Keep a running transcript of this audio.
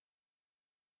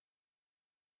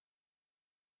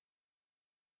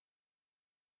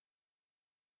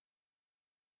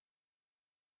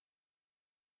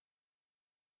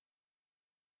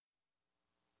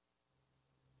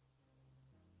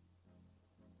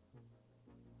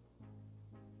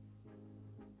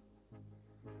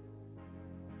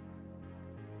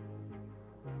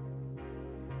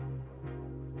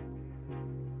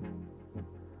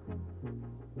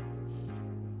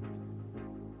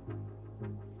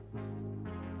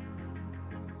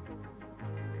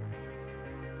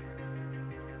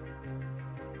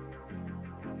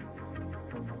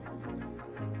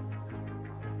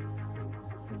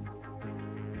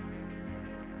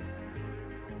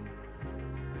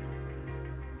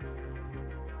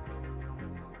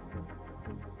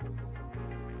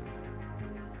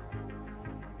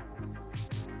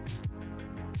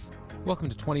Welcome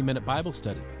to 20-Minute Bible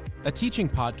Study, a teaching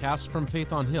podcast from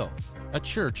Faith on Hill, a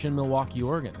church in Milwaukee,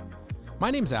 Oregon.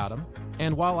 My name's Adam,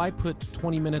 and while I put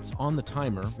 20 minutes on the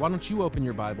timer, why don't you open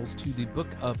your Bibles to the book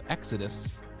of Exodus,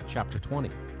 chapter 20.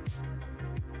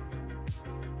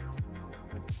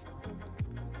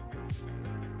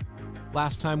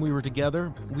 Last time we were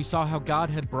together, we saw how God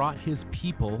had brought his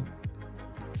people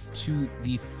to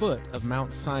the foot of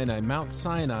Mount Sinai. Mount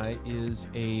Sinai is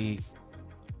a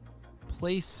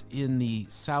place in the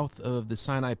south of the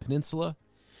Sinai Peninsula.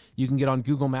 You can get on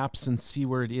Google Maps and see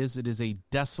where it is. It is a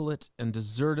desolate and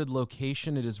deserted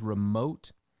location. It is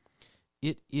remote.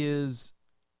 It is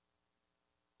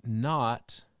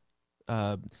not.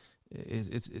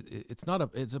 It's not a.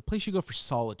 It's a place you go for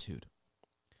solitude.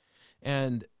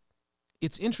 And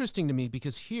it's interesting to me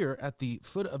because here at the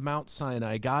foot of Mount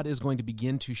Sinai, God is going to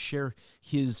begin to share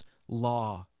his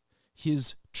law,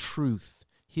 his truth,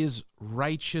 his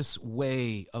righteous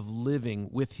way of living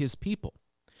with his people.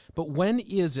 But when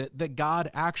is it that God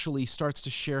actually starts to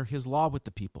share his law with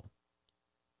the people?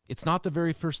 It's not the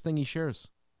very first thing he shares.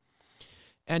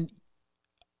 And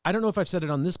I don't know if I've said it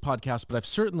on this podcast, but I've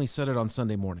certainly said it on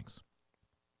Sunday mornings,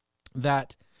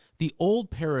 that the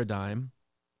old paradigm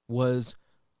was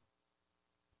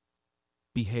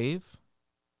behave,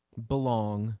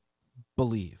 belong,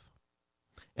 believe.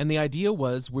 And the idea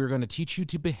was we're going to teach you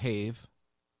to behave,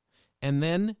 and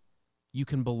then you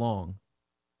can belong.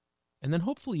 And then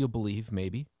hopefully you'll believe,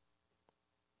 maybe.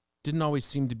 Didn't always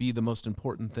seem to be the most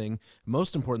important thing.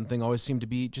 Most important thing always seemed to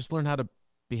be just learn how to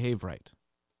behave right.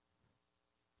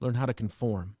 Learn how to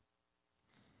conform.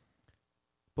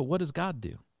 But what does God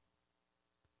do?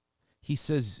 He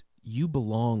says, you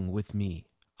belong with me.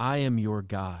 I am your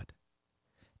God.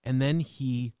 And then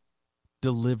he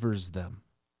delivers them,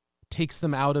 takes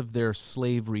them out of their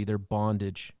slavery, their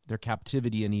bondage, their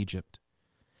captivity in Egypt.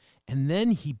 And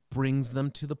then he brings them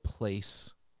to the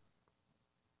place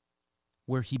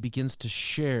where he begins to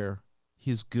share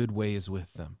his good ways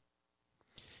with them.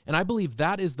 And I believe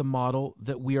that is the model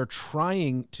that we are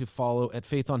trying to follow at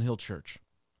Faith on Hill Church.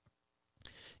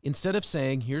 Instead of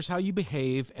saying, here's how you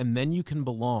behave and then you can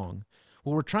belong,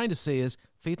 what we're trying to say is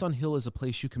Faith on Hill is a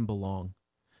place you can belong.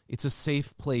 It's a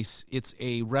safe place. It's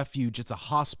a refuge. It's a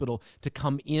hospital to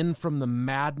come in from the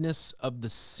madness of the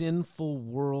sinful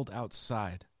world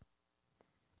outside.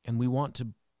 And we want to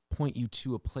point you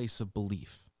to a place of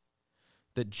belief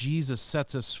that Jesus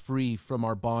sets us free from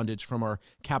our bondage, from our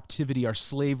captivity, our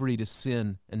slavery to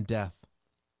sin and death.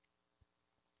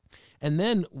 And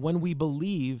then when we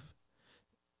believe,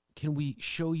 can we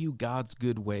show you God's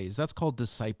good ways? That's called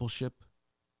discipleship.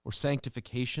 Or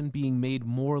sanctification, being made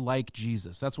more like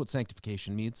Jesus. That's what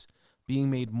sanctification means,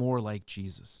 being made more like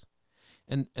Jesus.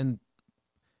 And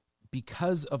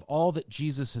because of all that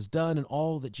Jesus has done and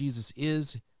all that Jesus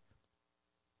is,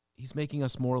 he's making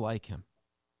us more like him.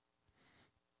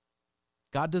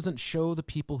 God doesn't show the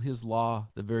people his law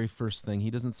the very first thing. He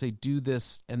doesn't say, do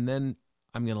this, and then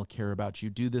I'm going to care about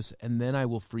you. Do this, and then I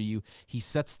will free you. He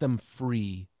sets them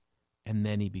free, and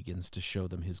then he begins to show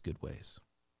them his good ways.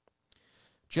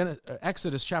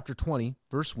 Exodus chapter 20,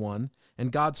 verse 1,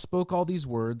 and God spoke all these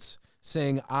words,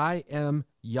 saying, I am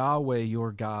Yahweh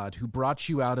your God, who brought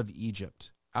you out of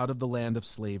Egypt, out of the land of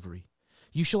slavery.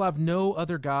 You shall have no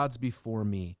other gods before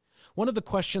me. One of the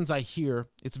questions I hear,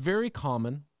 it's very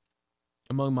common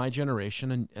among my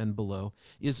generation and below,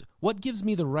 is what gives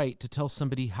me the right to tell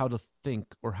somebody how to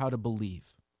think or how to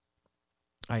believe?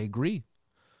 I agree.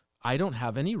 I don't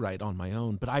have any right on my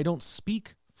own, but I don't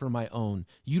speak for my own.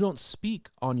 You don't speak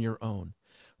on your own.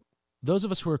 Those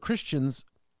of us who are Christians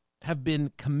have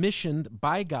been commissioned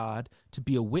by God to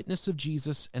be a witness of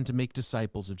Jesus and to make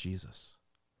disciples of Jesus.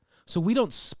 So we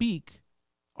don't speak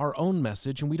our own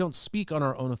message and we don't speak on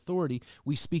our own authority.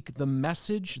 We speak the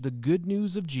message, the good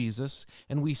news of Jesus,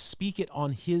 and we speak it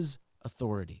on his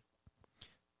authority.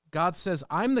 God says,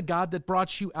 I'm the God that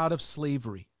brought you out of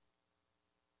slavery.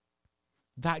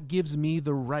 That gives me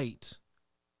the right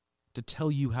to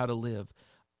tell you how to live.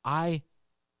 I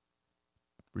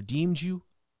redeemed you.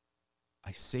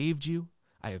 I saved you.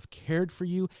 I have cared for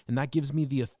you. And that gives me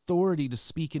the authority to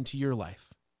speak into your life.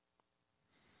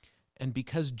 And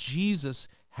because Jesus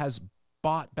has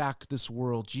bought back this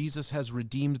world, Jesus has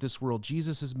redeemed this world,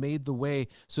 Jesus has made the way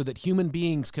so that human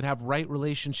beings could have right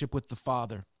relationship with the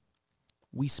Father,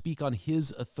 we speak on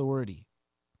his authority.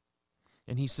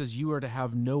 And he says, you are to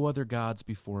have no other gods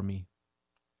before me.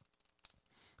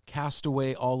 Cast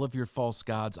away all of your false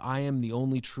gods. I am the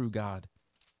only true God.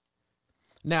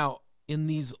 Now, in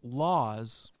these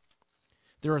laws,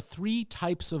 there are three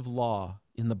types of law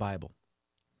in the Bible.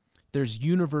 There's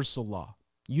universal law,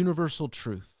 universal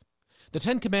truth. The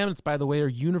 10 Commandments, by the way, are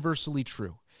universally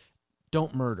true.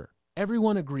 Don't murder.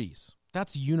 Everyone agrees.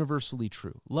 That's universally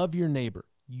true. Love your neighbor.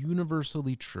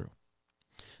 Universally true.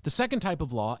 The second type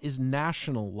of law is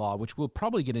national law, which we'll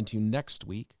probably get into next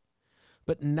week.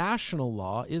 But national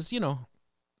law is,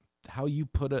 how you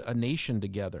put a nation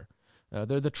together.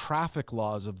 They're the traffic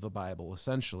laws of the Bible,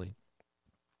 essentially.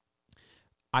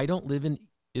 I don't live in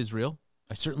Israel.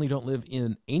 I certainly don't live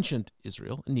in ancient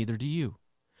Israel, and neither do you.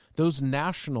 Those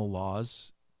national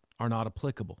laws are not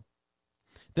applicable.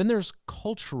 Then there's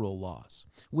cultural laws,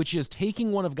 which is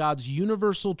taking one of God's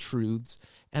universal truths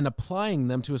and applying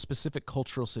them to a specific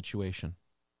cultural situation.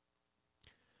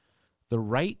 The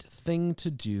right thing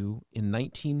to do in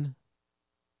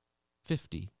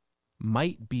 1950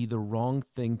 might be the wrong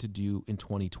thing to do in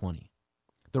 2020.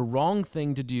 The wrong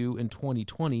thing to do in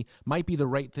 2020 might be the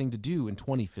right thing to do in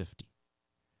 2050.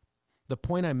 The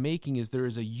point I'm making is there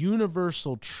is a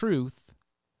universal truth,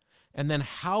 and then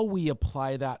how we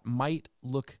apply that might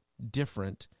look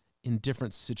different in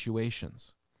different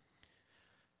situations.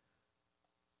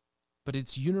 But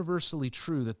it's universally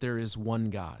true that there is one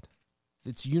God.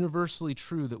 It's universally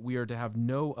true that we are to have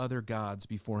no other gods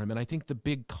before him. And I think the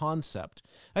big concept,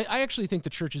 I actually think the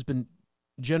church has been,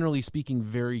 generally speaking,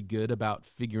 very good about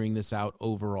figuring this out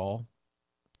overall.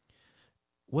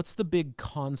 What's the big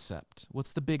concept?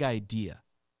 What's the big idea?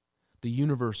 The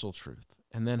universal truth.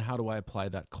 And then how do I apply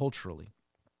that culturally?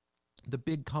 The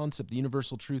big concept, the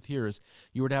universal truth here is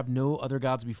you are to have no other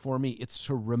gods before me. It's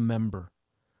to remember.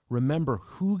 Remember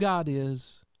who God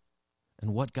is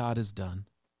and what God has done.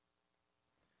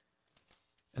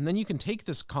 And then you can take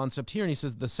this concept here, and he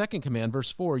says, the second command,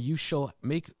 verse 4, you shall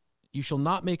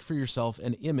not make for yourself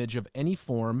an image of any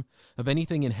form, of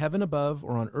anything in heaven above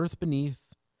or on earth beneath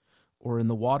or in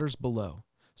the waters below.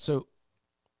 So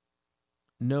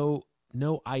no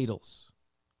idols,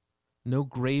 no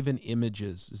graven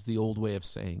images is the old way of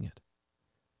saying it,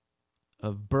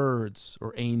 of birds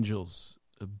or angels,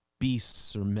 of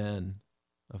beasts or men,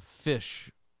 of fish,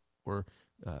 or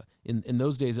in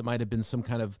those days it might have been some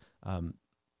kind of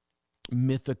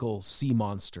mythical sea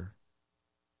monster.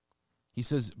 He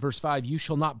says, verse 5, you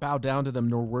shall not bow down to them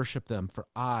nor worship them, for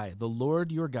I, the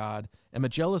Lord your God, am a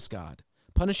jealous God,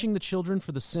 punishing the children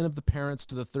for the sin of the parents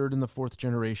to the third and the fourth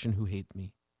generation who hate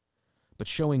me, but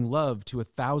showing love to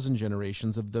 1,000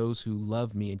 generations of those who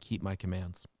love me and keep my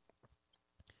commands.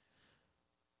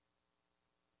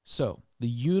 So, the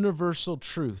universal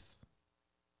truth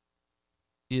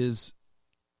is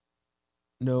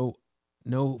no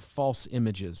false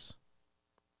images,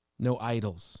 no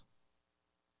idols.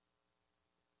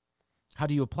 How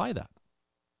do you apply that?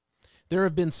 There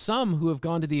have been some who have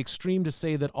gone to the extreme to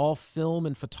say that all film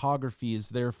and photography is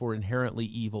therefore inherently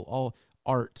evil. All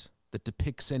art that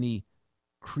depicts any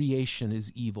creation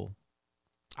is evil.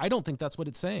 I don't think that's what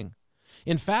it's saying.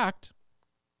 In fact,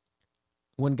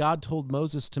 when God told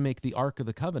Moses to make the Ark of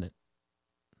the Covenant,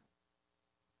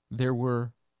 there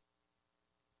were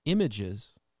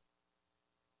images,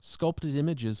 sculpted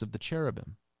images of the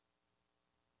cherubim.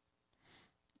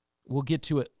 We'll get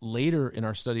to it later in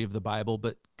our study of the Bible,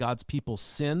 but God's people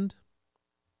sinned.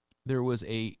 There was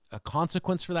a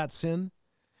consequence for that sin.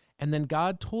 And then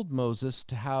God told Moses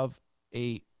to have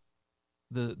the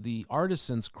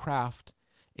artisans craft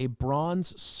a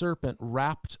bronze serpent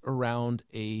wrapped around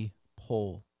a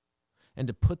pole, and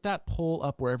to put that pole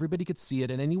up where everybody could see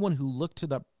it, and anyone who looked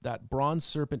to that bronze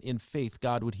serpent in faith,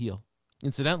 God would heal.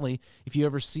 Incidentally, if you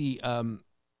ever see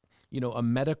a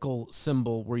medical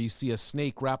symbol where you see a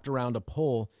snake wrapped around a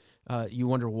pole, you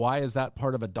wonder, why is that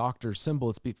part of a doctor's symbol?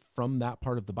 It's from that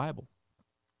part of the Bible.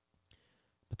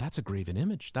 But that's a graven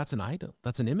image. That's an idol.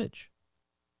 That's an image.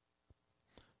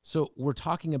 So we're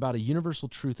talking about a universal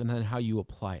truth and then how you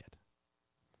apply it.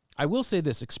 I will say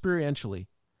this experientially.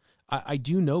 I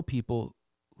do know people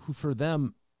who, for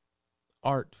them,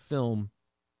 art, film,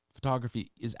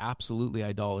 photography is absolutely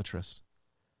idolatrous.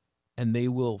 And they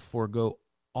will forego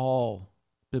all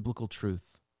biblical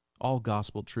truth, all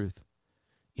gospel truth,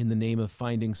 in the name of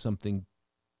finding something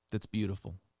that's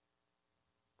beautiful.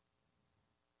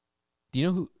 Do you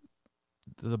know who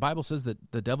the Bible says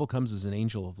that the devil comes as an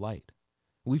angel of light?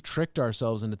 We've tricked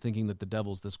ourselves into thinking that the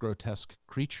devil's this grotesque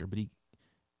creature, but he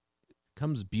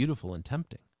comes beautiful and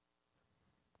tempting.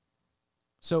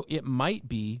 So it might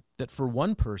be that for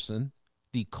one person,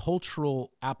 the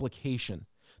cultural application,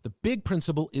 the big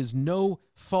principle is no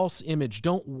false image.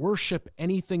 Don't worship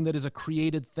anything that is a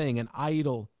created thing, an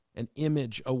idol, an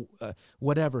image,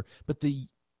 whatever. But the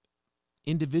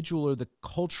individual or the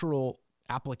cultural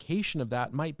application of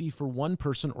that might be for one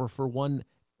person or for one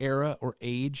era or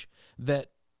age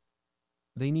that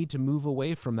they need to move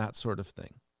away from that sort of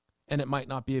thing. and it might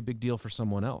not be a big deal for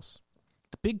someone else.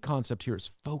 The big concept here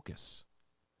is focus.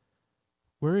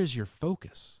 Where is your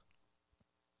focus?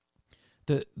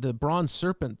 The bronze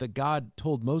serpent that God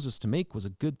told Moses to make was a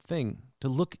good thing, to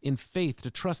look in faith,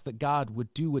 to trust that God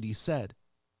would do what he said.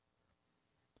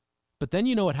 But then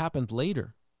you know what happened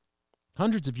later.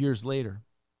 Hundreds of years later,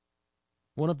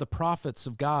 one of the prophets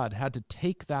of God had to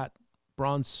take that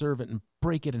bronze serpent and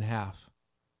break it in half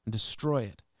and destroy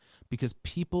it because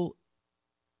people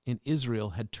in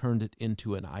Israel had turned it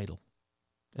into an idol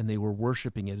and they were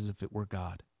worshiping it as if it were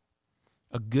God.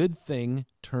 A good thing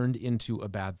turned into a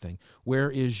bad thing. Where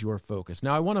is your focus?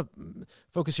 Now, I want to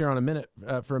focus here on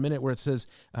for a minute where it says,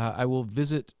 I will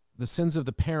visit the sins of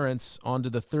the parents onto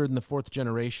the third and the fourth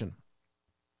generation.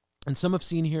 And some have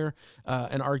seen here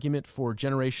an argument for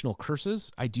generational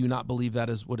curses. I do not believe that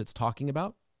is what it's talking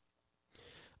about.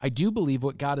 I do believe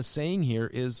what God is saying here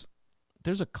is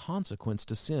there's a consequence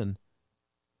to sin.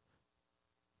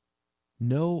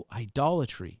 No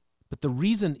idolatry. But the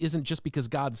reason isn't just because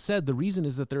God said, the reason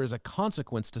is that there is a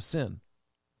consequence to sin.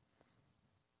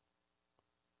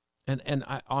 And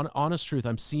honest truth,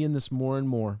 I'm seeing this more and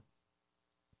more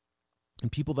in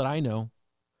people that I know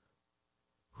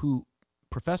who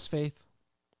profess faith,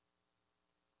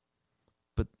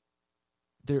 but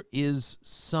there is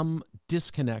some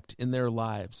disconnect in their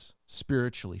lives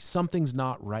spiritually. Something's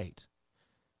not right.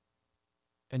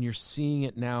 And you're seeing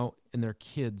it now in their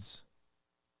kids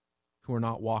who are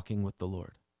not walking with the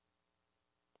Lord.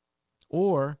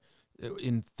 Or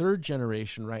in third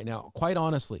generation right now, quite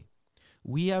honestly,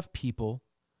 we have people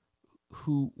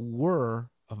who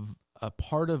were a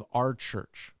part of our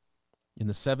church in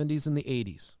the 70s and the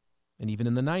 80s, and even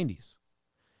in the 90s.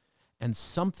 And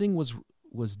something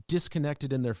was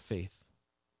disconnected in their faith.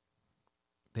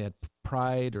 They had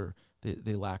pride, or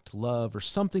they lacked love, or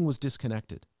something was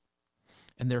disconnected.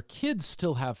 And their kids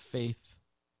still have faith,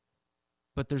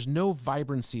 but there's no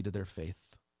vibrancy to their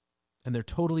faith. And they're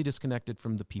totally disconnected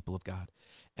from the people of God.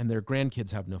 And their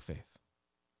grandkids have no faith.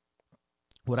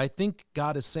 What I think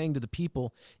God is saying to the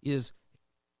people is,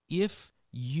 if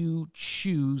you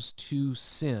choose to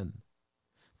sin,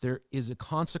 there is a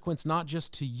consequence not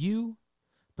just to you,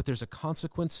 but there's a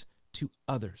consequence to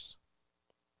others.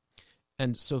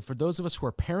 And so for those of us who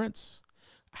are parents,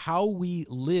 how we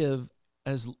live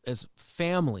as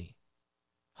family,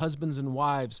 husbands and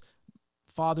wives,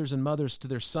 fathers and mothers to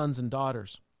their sons and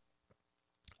daughters,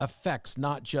 affects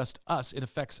not just us, it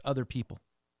affects other people.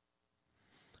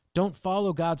 Don't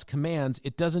follow God's commands.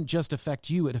 It doesn't just affect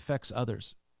you, it affects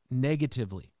others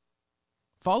negatively.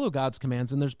 Follow God's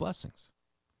commands and there's blessings.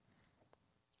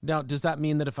 Now, does that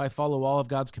mean that if I follow all of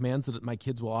God's commands that my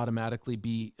kids will automatically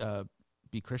be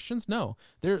Christians? No.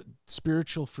 They're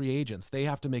spiritual free agents. They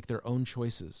have to make their own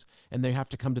choices and they have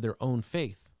to come to their own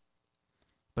faith.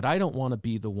 But I don't want to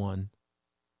be the one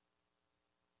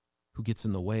who gets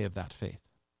in the way of that faith.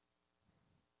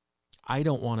 I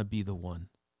don't want to be the one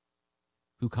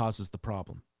who causes the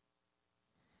problem.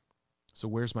 So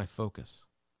where's my focus?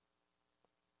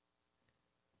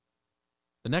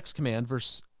 The next command,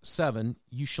 verse 7,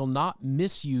 you shall not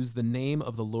misuse the name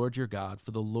of the Lord your God,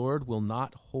 for the Lord will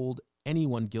not hold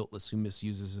anyone guiltless who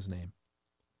misuses his name.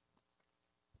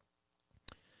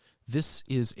 This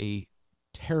is a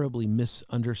terribly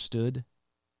misunderstood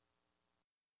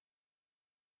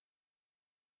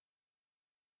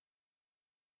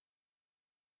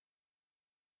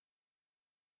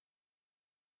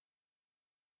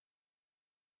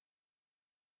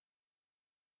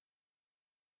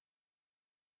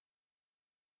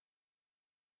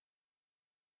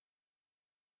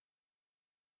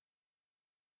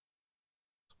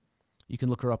You can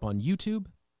look her up on YouTube.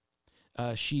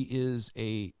 She is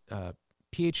a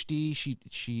PhD.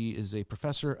 She is a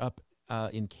professor up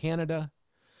in Canada.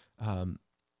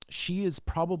 She is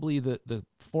probably the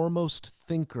foremost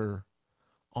thinker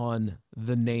on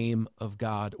the name of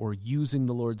God, or using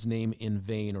the Lord's name in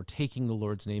vain, or taking the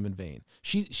Lord's name in vain.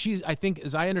 She's, I think,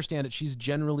 as I understand it, she's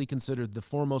generally considered the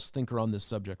foremost thinker on this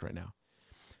subject right now.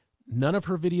 None of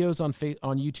her videos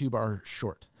on YouTube are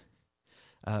short.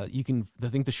 I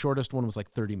think the shortest one was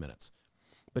like 30 minutes.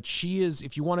 But she is,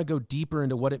 if you want to go deeper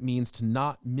into what it means to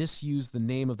not misuse the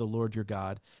name of the Lord your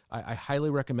God, I highly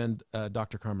recommend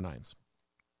Dr. Carmen Ines.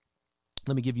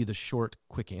 Let me give you the short,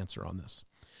 quick answer on this.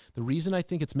 The reason I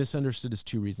think it's misunderstood is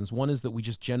two reasons. One is that we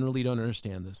just generally don't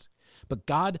understand this. But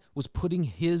God was putting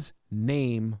his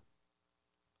name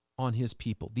on his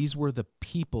people. These were the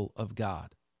people of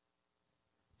God.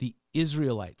 The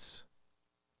Israelites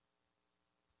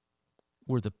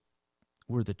were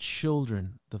the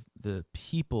children, the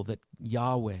people that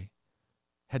Yahweh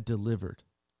had delivered.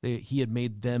 He had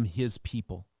made them his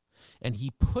people. and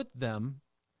he put them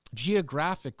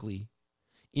geographically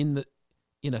in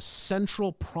a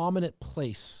central, prominent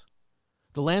place.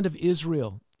 The land of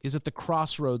Israel is at the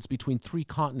crossroads between three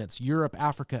continents, Europe,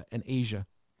 Africa, and Asia.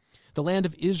 The land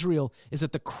of Israel is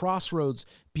at the crossroads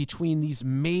between these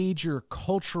major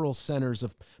cultural centers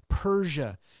of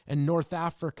Persia and North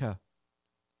Africa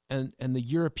and the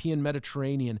European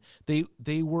Mediterranean.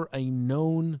 They were a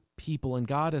known people, and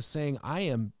God is saying, I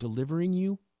am delivering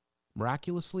you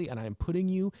miraculously, and I am putting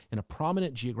you in a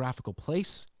prominent geographical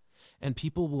place, and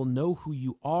people will know who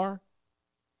you are,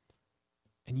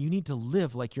 and you need to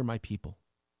live like you're my people.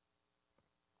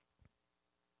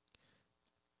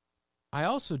 I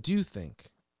also do think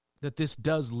that this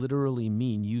does literally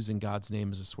mean using God's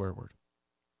name as a swear word.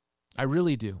 I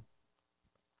really do.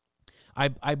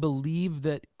 I believe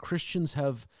that Christians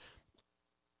have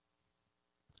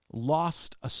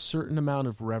lost a certain amount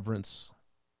of reverence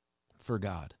for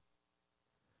God.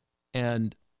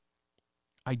 And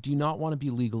I do not want to be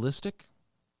legalistic.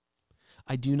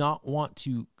 I do not want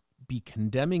to be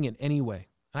condemning in any way.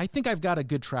 I think I've got a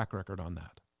good track record on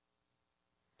that.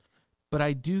 But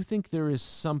I do think there is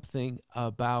something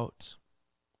about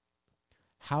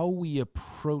how we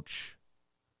approach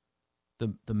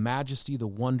the majesty, the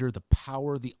wonder, the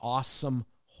power, the awesome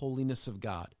holiness of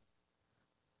God,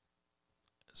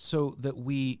 so that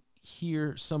we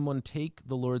hear someone take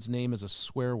the Lord's name as a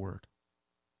swear word.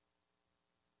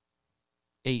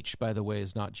 H, by the way,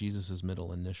 is not Jesus'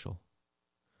 middle initial.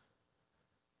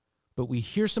 But we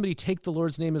hear somebody take the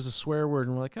Lord's name as a swear word,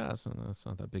 and we're like, that's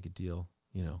not that big a deal,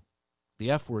 you know.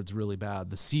 The F word's really bad.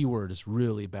 The C word is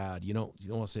really bad. You don't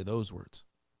want to say those words.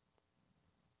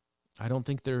 I don't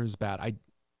think they're as bad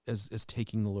as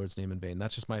taking the Lord's name in vain.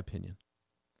 That's just my opinion.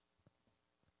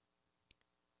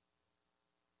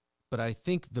 But I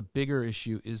think the bigger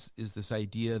issue is this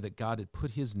idea that God had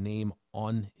put his name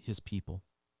on his people.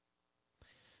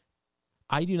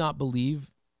 I do not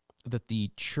believe that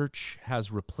the church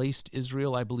has replaced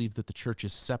Israel. I believe that the church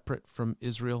is separate from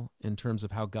Israel in terms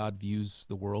of how God views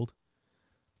the world.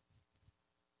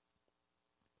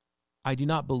 I do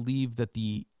not believe that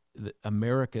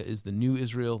America is the new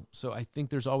Israel, so I think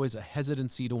there's always a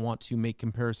hesitancy to want to make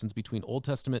comparisons between Old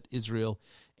Testament Israel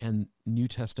and New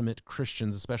Testament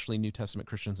Christians, especially New Testament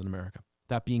Christians in America.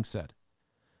 That being said,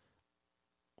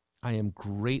 I am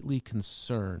greatly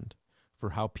concerned for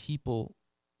how people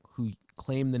who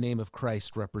claim the name of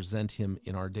Christ represent him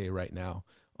in our day right now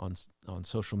on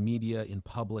social media, in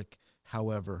public,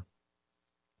 however.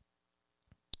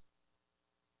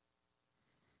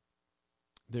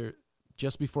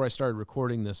 Just before I started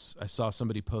recording this, I saw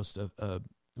somebody post a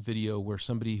video where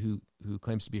somebody who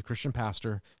claims to be a Christian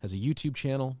pastor has a YouTube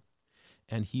channel,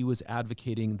 and he was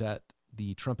advocating that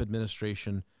the Trump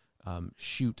administration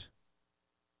shoot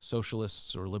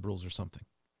socialists or liberals or something.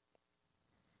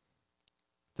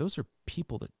 Those are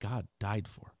people that God died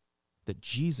for, that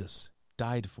Jesus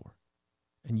died for,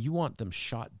 and you want them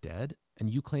shot dead, and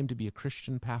you claim to be a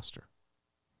Christian pastor.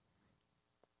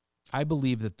 I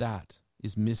believe that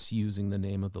is misusing the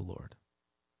name of the Lord.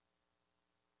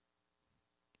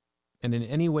 And in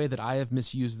any way that I have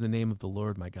misused the name of the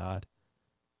Lord, my God,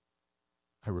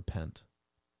 I repent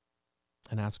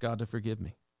and ask God to forgive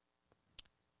me.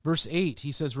 Verse 8,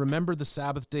 he says, remember the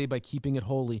Sabbath day by keeping it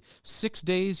holy. 6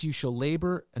 days you shall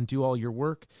labor and do all your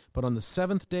work, but on the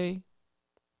seventh day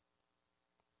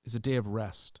is a day of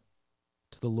rest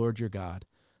to the Lord your God.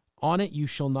 On it you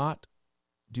shall not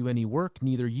do any work,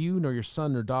 neither you nor your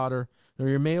son nor daughter, nor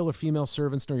your male or female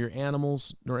servants, nor your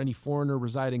animals, nor any foreigner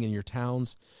residing in your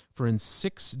towns. For in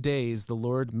 6 days the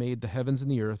Lord made the heavens and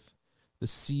the earth, the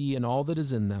sea and all that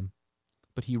is in them.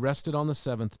 But he rested on the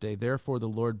seventh day. Therefore the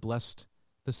Lord blessed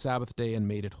the Sabbath day and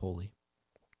made it holy.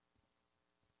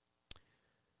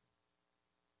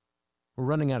 We're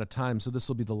running out of time, so this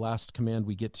will be the last command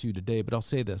we get to today, but I'll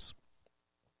say this.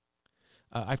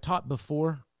 I've taught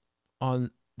before on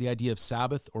the idea of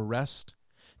Sabbath or rest.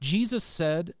 Jesus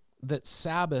said that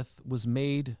Sabbath was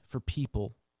made for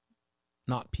people,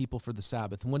 not people for the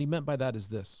Sabbath. And what he meant by that is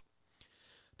this.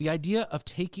 The idea of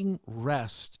taking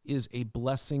rest is a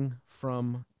blessing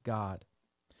from God.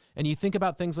 And you think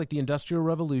about things like the Industrial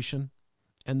Revolution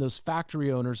and those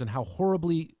factory owners and how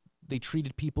horribly they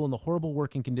treated people in the horrible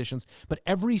working conditions. But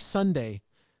every Sunday,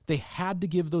 they had to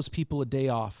give those people a day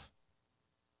off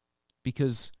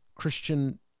because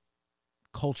Christian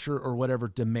culture or whatever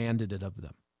demanded it of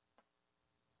them.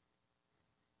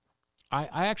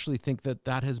 I actually think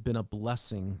that has been a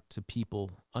blessing to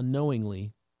people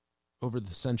unknowingly over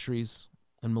the centuries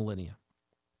and millennia.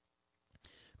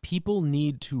 People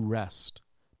need to rest.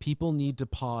 People need to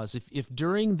pause. If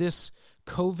during this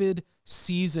COVID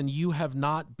season you have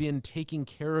not been taking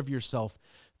care of yourself,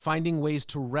 finding ways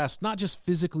to rest, not just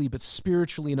physically, but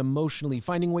spiritually and emotionally,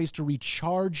 finding ways to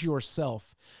recharge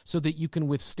yourself so that you can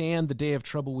withstand the day of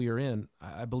trouble we are in,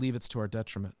 I believe it's to our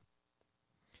detriment.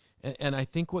 And I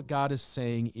think what God is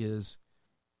saying is,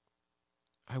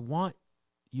 I want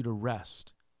you to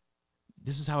rest.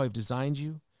 This is how I've designed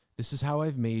you. This is how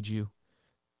I've made you.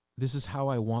 This is how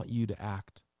I want you to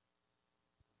act.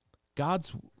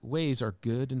 God's ways are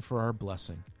good and for our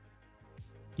blessing.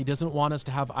 He doesn't want us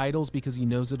to have idols because he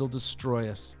knows it'll destroy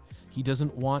us. He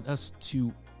doesn't want us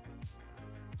to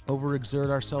overexert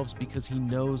ourselves because he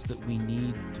knows that we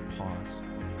need to pause.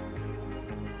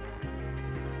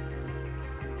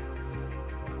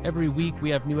 Every week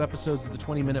we have new episodes of the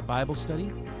 20-Minute Bible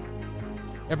Study.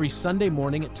 Every Sunday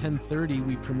morning at 10:30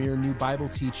 we premiere new Bible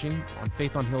teaching on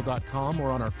faithonhill.com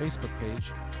or on our Facebook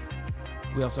page.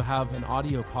 We also have an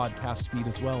audio podcast feed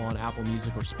as well on Apple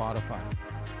Music or Spotify.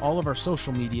 All of our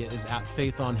social media is at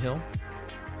Faith on Hill.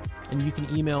 And you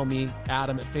can email me,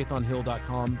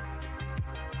 adam@faithonhill.com,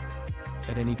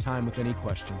 at any time with any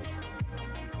questions.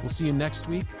 We'll see you next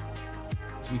week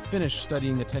as we finish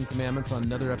studying the Ten Commandments on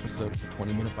another episode of the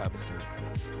 20-Minute Bible Study.